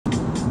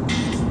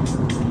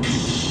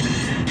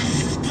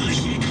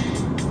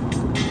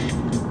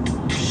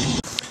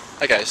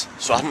Hi guys,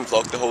 so I haven't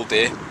vlogged the whole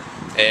day,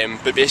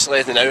 but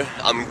basically now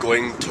I'm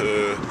going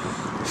to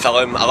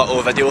film a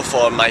little video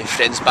for my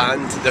friend's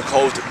band. They're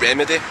called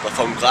Remedy, they're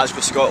from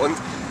Glasgow, Scotland,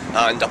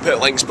 and I'll put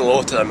links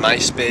below to their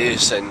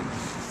MySpace and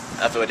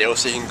everybody else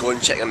so you can go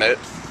and check them out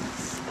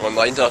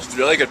online. They're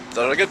really good,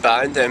 they're a good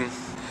band.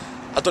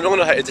 I don't really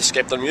know how to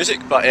describe their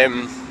music, but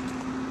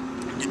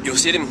you'll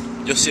see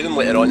them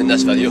later on in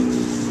this video.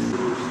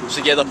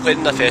 So yeah, they're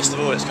playing in a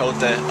festival, it's called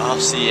the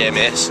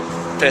RCMS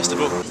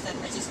Festival.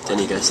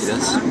 Didn't you guys see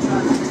this?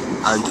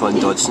 Antoine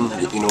Dodson,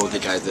 you know, the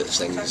guy that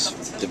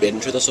sings the Wedding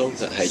Intruder song,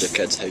 that hide your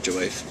kids, hide your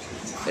wife.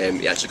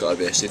 He actually got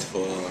arrested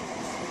for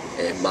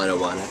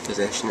marijuana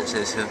possession, it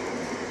says here.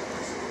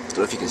 I don't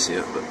know if you can see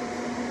it, but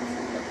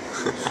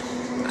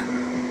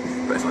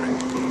pretty funny.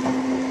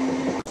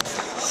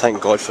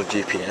 Thank God for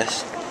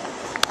GPS.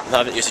 I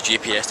haven't used the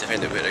GPS to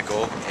find out where to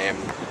go. I'm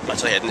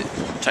actually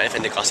trying to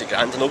find the Classic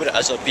Grand. I know where it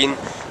is, I've been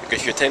a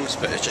good few times,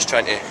 but it's just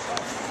trying to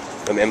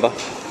remember.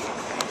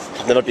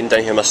 I've never been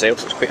down here myself,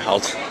 so it's quite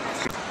hard.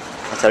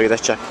 I'll tell you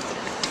this chick,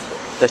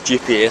 this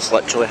GPS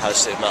literally has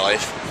saved my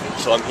life.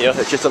 So I'm here,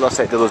 it's just on the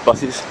side of those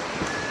buses,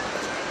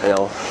 and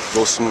I'll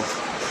roll some,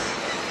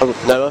 I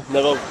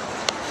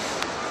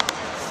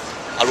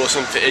wrote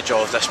some footage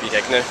of this wee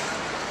gig now,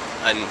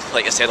 and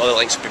like I said, all the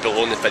links will be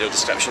below in the video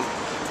description,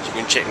 so you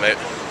can check them out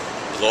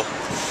below,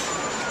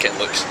 getting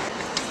looks.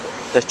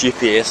 This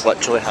GPS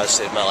literally has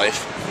saved my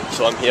life.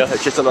 So I'm here,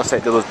 it's just on the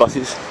side of those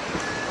buses.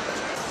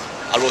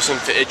 I wrote some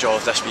footage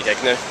of this wee gig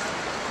now,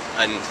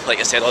 and like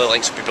I said, all the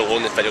links will be below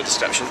in the video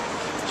description,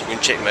 so you can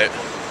check them out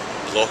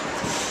below,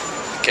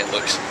 getting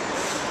looks.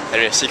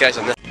 Anyway, see you guys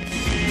on there.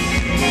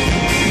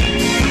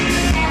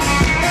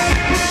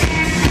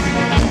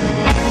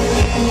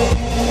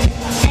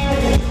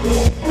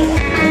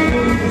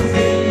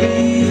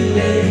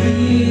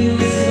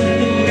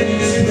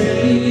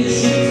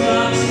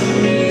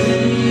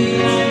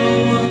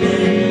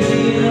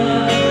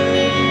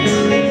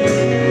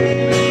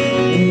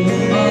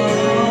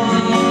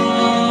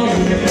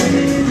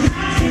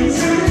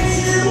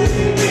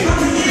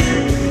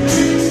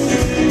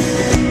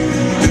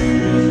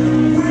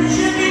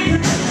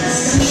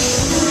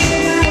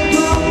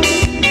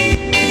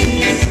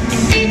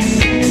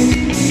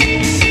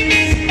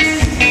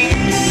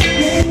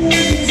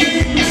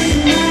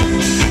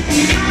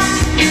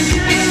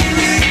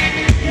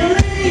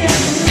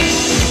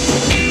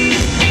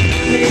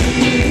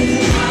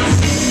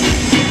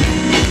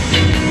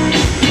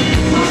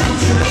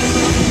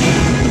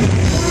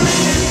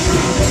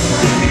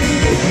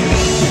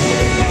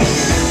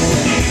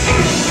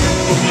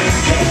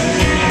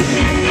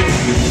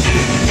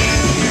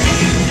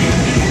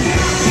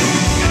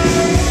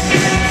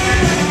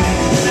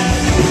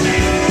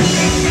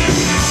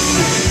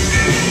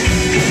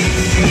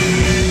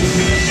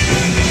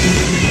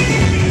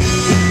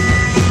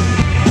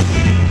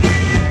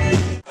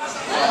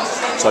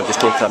 So I've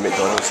just came to a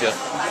McDonald's here,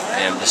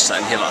 just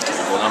sitting here like I took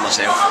the phone on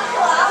myself.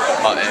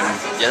 But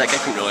yeah, that gig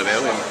went really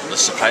well. I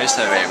was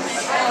surprised how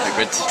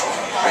good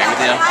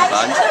Remedy are, the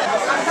band.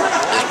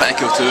 It was pretty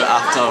cool too,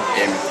 after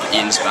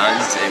Ian's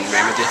band,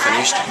 Remedy,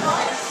 finished,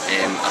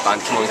 a band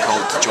came on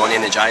called Johnny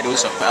and the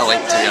Gyros. I'll put a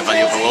link to their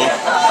video below.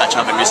 I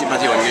actually have a music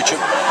video on YouTube,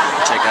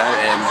 check it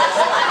out.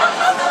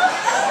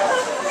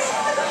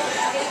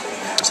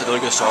 It's a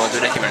really good song, I do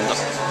recommend it.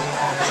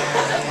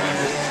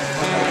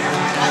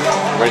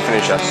 I'm going to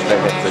finish this, then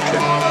get to the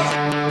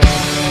tune.